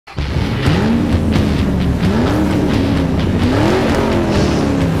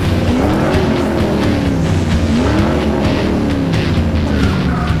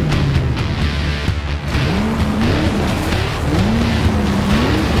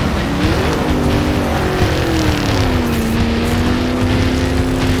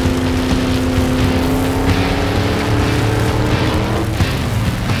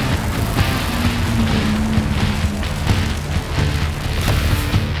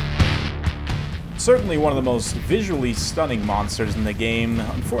Certainly one of the most visually stunning monsters in the game.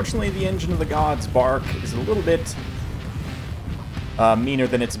 Unfortunately, the Engine of the Gods bark is a little bit meaner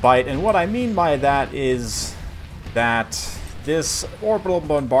than its bite, and what I mean by that is that this orbital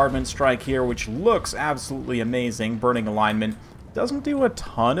bombardment strike here, which looks absolutely amazing, burning alignment, doesn't do a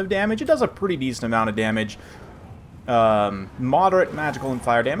ton of damage. It does a pretty decent amount of damage. Moderate magical and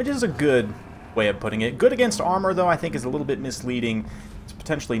fire damage is a good way of putting it. Good against armor, though, I think is a little bit misleading. It's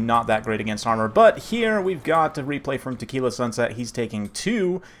potentially not that great against armor, but here we've got a replay from Tequila Sunset. He's taking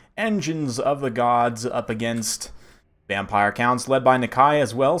 2 Engines of the Gods up against Vampire Counts, led by Nakai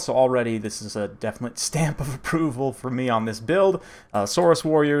as well, so already this is a definite stamp of approval for me on this build. Saurus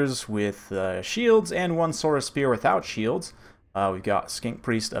Warriors with shields, and 1 Saurus Spear without shields. We've got Skink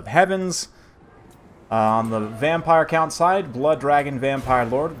Priest of Heavens. On the Vampire Count side, Blood Dragon Vampire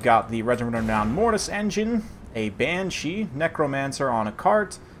Lord. We've got the Regiment of Renown Mortis Engine, a Banshee, Necromancer on a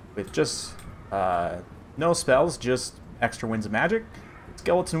cart, with just no spells, just extra winds of magic.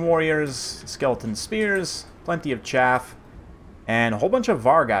 Skeleton Warriors, Skeleton Spears, plenty of chaff, and a whole bunch of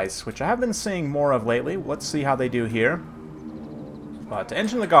Vargeist, which I have been seeing more of lately. Let's see how they do here. But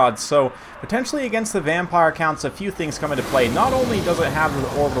Engine of the Gods, so potentially against the Vampire Counts, a few things come into play. Not only does it have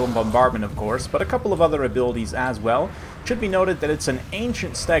the Orbital Bombardment, of course, but a couple of other abilities as well. It should be noted that it's an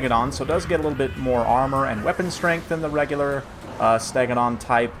Ancient Stegodon, so it does get a little bit more armor and weapon strength than the regular Stegodon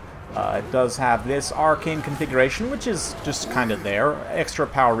type. It does have this Arcane configuration, which is just kind of there. Extra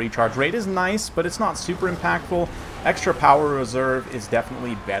power recharge rate is nice, but it's not super impactful. Extra power reserve is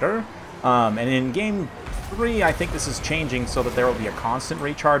definitely better. And in Game 3, I think this is changing so that there will be a constant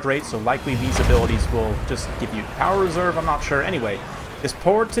recharge rate, so likely these abilities will just give you power reserve, I'm not sure. Anyway, this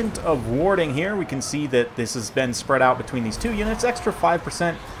Portent of Warding here, we can see that this has been spread out between these 2 units. Extra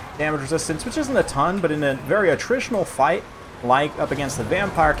 5% damage resistance, which isn't a ton, but in a very attritional fight, like up against the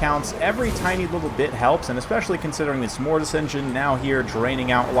Vampire Counts, every tiny little bit helps, and especially considering this Mortis Engine now here draining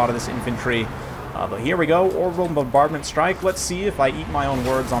out a lot of this infantry. But here we go, Orbital Bombardment Strike. Let's see if I eat my own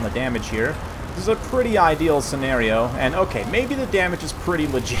words on the damage here. This is a pretty ideal scenario, and okay, maybe the damage is pretty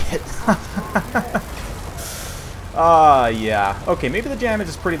legit. Yeah. Okay, maybe the damage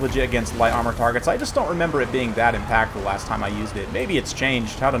is pretty legit against light armor targets. I just don't remember it being that impactful last time I used it. Maybe it's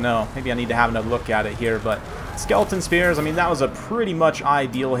changed, I don't know. Maybe I need to have another look at it here, but Skeleton Spears, I mean, that was a pretty much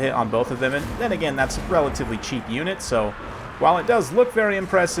ideal hit on both of them, and then again, that's a relatively cheap unit, so while it does look very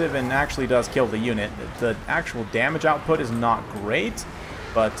impressive and actually does kill the unit, the actual damage output is not great.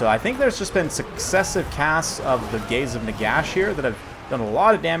 But I think there's just been successive casts of the Gaze of Nagash here that have done a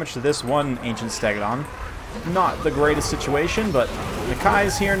lot of damage to this one Ancient Stegodon. Not the greatest situation, but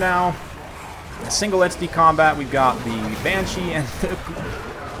Nakai's here now. Single entity combat, we've got the Banshee and the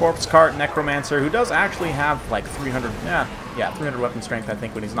Corpse Cart Necromancer, who does actually have like 300 weapon strength, I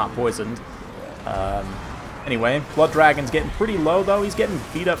think, when he's not poisoned. Anyway, Blood Dragon's getting pretty low, though. He's getting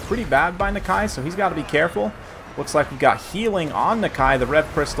beat up pretty bad by Nakai, so he's got to be careful. Looks like we've got healing on Nakai, the Rev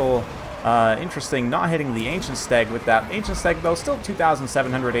Crystal. Interesting, not hitting the Ancient Steg with that. Ancient Steg, though, still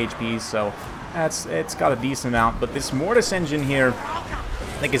 2,700 HP, so it's got a decent amount. But this Mortis Engine here,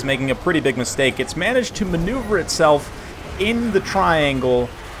 I think, is making a pretty big mistake. It's managed to maneuver itself in the triangle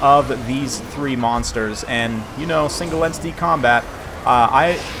of these 3 monsters. And, you know, single entity combat,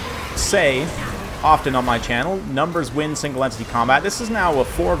 I say often on my channel, numbers win single entity combat. This is now a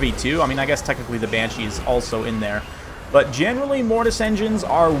 4v2. I mean, I guess technically the Banshee is also in there. But generally, Mortis Engines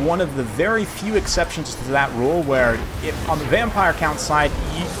are one of the very few exceptions to that rule where, if on the Vampire Count side,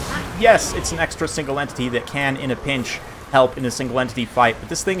 yes, it's an extra single entity that can, in a pinch, help in a single entity fight, but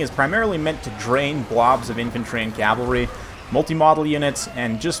this thing is primarily meant to drain blobs of infantry and cavalry, multi-model units,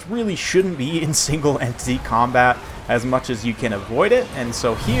 and just really shouldn't be in single entity combat as much as you can avoid it. And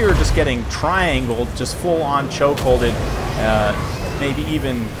so here, just getting triangled, just full-on chokeholded, maybe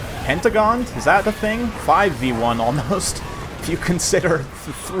even pentagoned, is that the thing? 5v1 almost, if you consider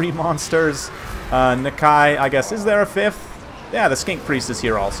the 3 monsters. Nakai, I guess, is there a 5th? Yeah, the Skink Priest is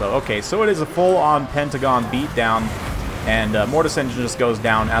here also. Okay, so it is a full-on pentagon beatdown, and Mortis Engine just goes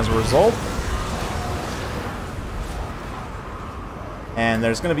down as a result. And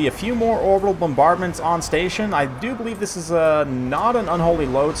there's going to be a few more orbital bombardments on station. I do believe this is not an Unholy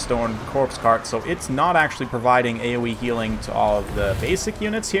Lodestone Corpse Cart, so it's not actually providing AoE healing to all of the basic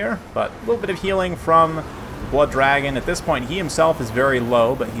units here, but a little bit of healing from Blood Dragon. At this point, he himself is very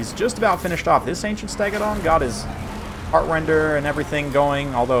low, but he's just about finished off this Ancient Stegodon. Got his Heartrender and everything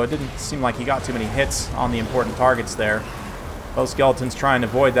going, although it didn't seem like he got too many hits on the important targets there. Those skeletons trying to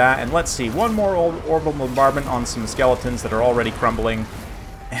avoid that. And let's see, one more orbital bombardment on some skeletons that are already crumbling.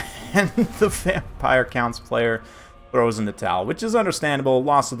 And the Vampire Counts player throws in the towel, which is understandable.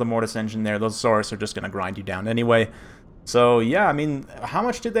 Loss of the Mortis engine there. Those Saurus are just going to grind you down anyway. So, yeah, I mean, how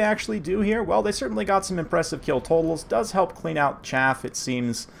much did they actually do here? Well, they certainly got some impressive kill totals. Does help clean out chaff, it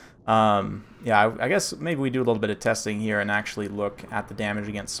seems. Yeah, I guess maybe we do a little bit of testing here and actually look at the damage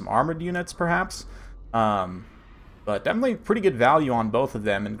against some armored units, perhaps. But definitely pretty good value on both of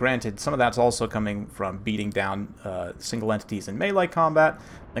them, and granted, some of that's also coming from beating down single entities in melee combat.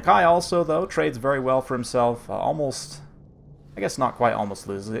 Nakai also, though, trades very well for himself. Almost, I guess not quite almost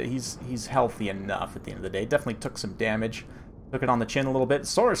loses. He's healthy enough at the end of the day. Definitely took some damage. Took it on the chin a little bit.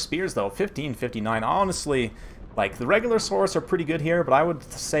 Saurus Spears, though, 1559. Honestly, like, the regular Saurus are pretty good here, but I would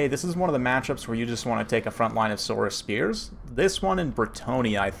say this is one of the matchups where you just want to take a front line of Saurus Spears. This one and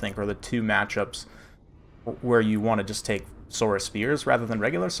Bretonia, I think, are the two matchups where you want to just take Saurus Spears rather than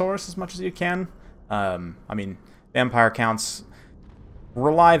regular Saurus as much as you can. I mean, Vampire counts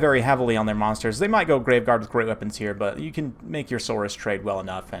rely very heavily on their monsters. They might go Graveguard with great weapons here, but you can make your Saurus trade well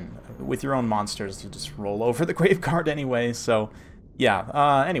enough, and with your own monsters, you just roll over the Graveguard anyway, so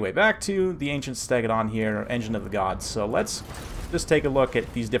yeah. Anyway, back to the Ancient Stegodon here, Engine of the Gods. So let's just take a look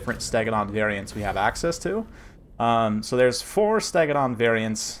at these different Stegodon variants we have access to. So there's 4 Stegodon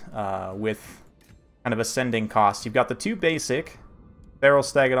variants with kind of ascending cost. You've got the 2 basic, Feral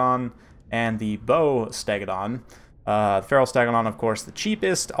Stegodon and the Bow Stegodon. Feral Stegodon, of course, the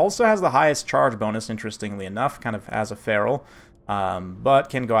cheapest. Also has the highest charge bonus, interestingly enough, kind of as a Feral. But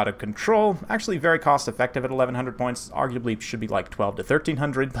can go out of control. Actually very cost effective at 1100 points. Arguably should be like 12 to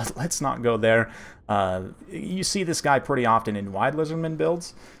 1300, but let's not go there. You see this guy pretty often in wide Lizardmen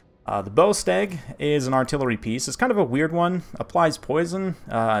builds. The Bow Steg is an artillery piece. It's kind of a weird one. Applies poison.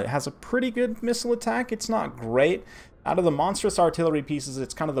 It has a pretty good missile attack. It's not great. Out of the monstrous artillery pieces,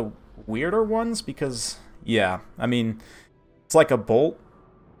 it's kind of the weirder ones because, yeah, I mean, it's like a bolt,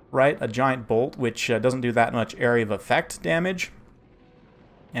 right? A giant bolt, which doesn't do that much area of effect damage.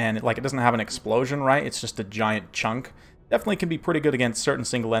 And it doesn't have an explosion, right? It's just a giant chunk. Definitely can be pretty good against certain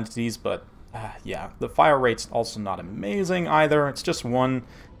single entities, but yeah, the fire rate's also not amazing either. It's just one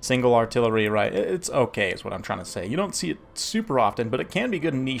single artillery, right? It's okay is what I'm trying to say. You don't see it super often, but it can be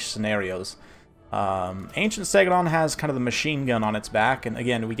good in niche scenarios. Ancient Stegodon has kind of the machine gun on its back, and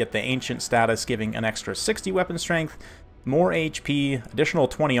again, we get the Ancient status giving an extra 60 weapon strength, more HP, additional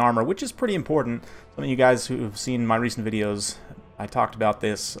 20 armor, which is pretty important. Some of you guys who've seen my recent videos, I talked about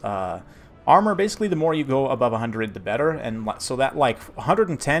this. Armor, basically, the more you go above 100, the better, and so that, like,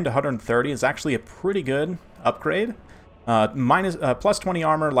 110 to 130 is actually a pretty good upgrade. Plus 20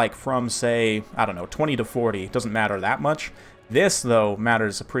 armor, like, from, say, I don't know, 20 to 40, doesn't matter that much. This, though,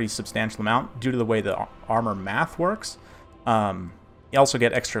 matters a pretty substantial amount due to the way the armor math works. You also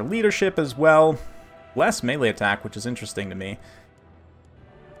get extra leadership as well. Less melee attack, which is interesting to me.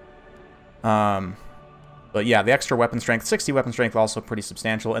 But yeah, the extra weapon strength, 60 weapon strength, also pretty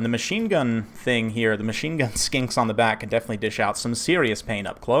substantial. And the machine gun thing here, the machine gun skinks on the back can definitely dish out some serious pain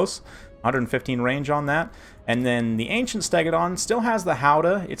up close. 115 range on that. And then the Ancient Stegodon still has the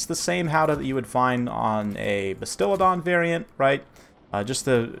Howdah. It's the same Howdah that you would find on a Bastillodon variant, right? Just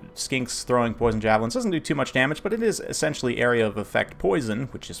the skinks throwing poison javelins. Doesn't do too much damage, but it is essentially area of effect poison,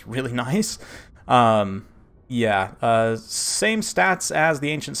 which is really nice. Yeah, same stats as the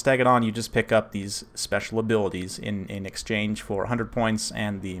Ancient Stegodon, you just pick up these special abilities in exchange for 100 points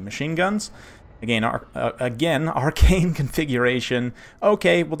and the machine guns. Again, arcane configuration.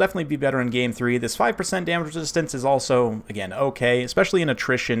 Okay, will definitely be better in Game 3. This 5% damage resistance is also, again, okay, especially in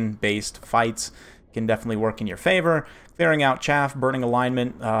attrition-based fights. Can definitely work in your favor. Clearing out chaff, burning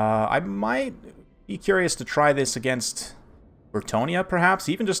alignment. I might be curious to try this against Bretonia, perhaps,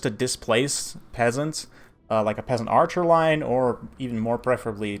 even just to displace peasants. Like a peasant archer line, or even more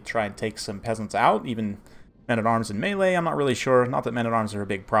preferably try and take some peasants out, even men-at-arms and melee. I'm not really sure. Not that men-at-arms are a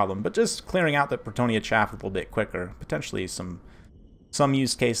big problem, but just clearing out the Bretonia chaff a little bit quicker. Potentially some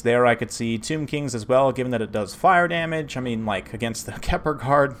use case there I could see. Tomb Kings as well, given that it does fire damage. I mean, like, against the Kepler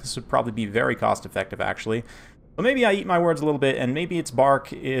Guard, this would probably be very cost-effective, actually. But maybe I eat my words a little bit, and maybe its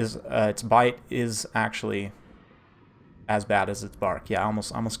bite is actually as bad as its bark. Yeah, I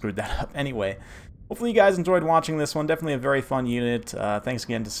almost screwed that up. Anyway, hopefully you guys enjoyed watching this one. Definitely a very fun unit. Thanks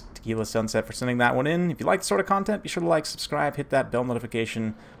again to Tequila Sunset for sending that one in. If you like this sort of content, be sure to like, subscribe, hit that bell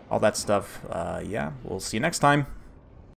notification, all that stuff. Yeah, we'll see you next time.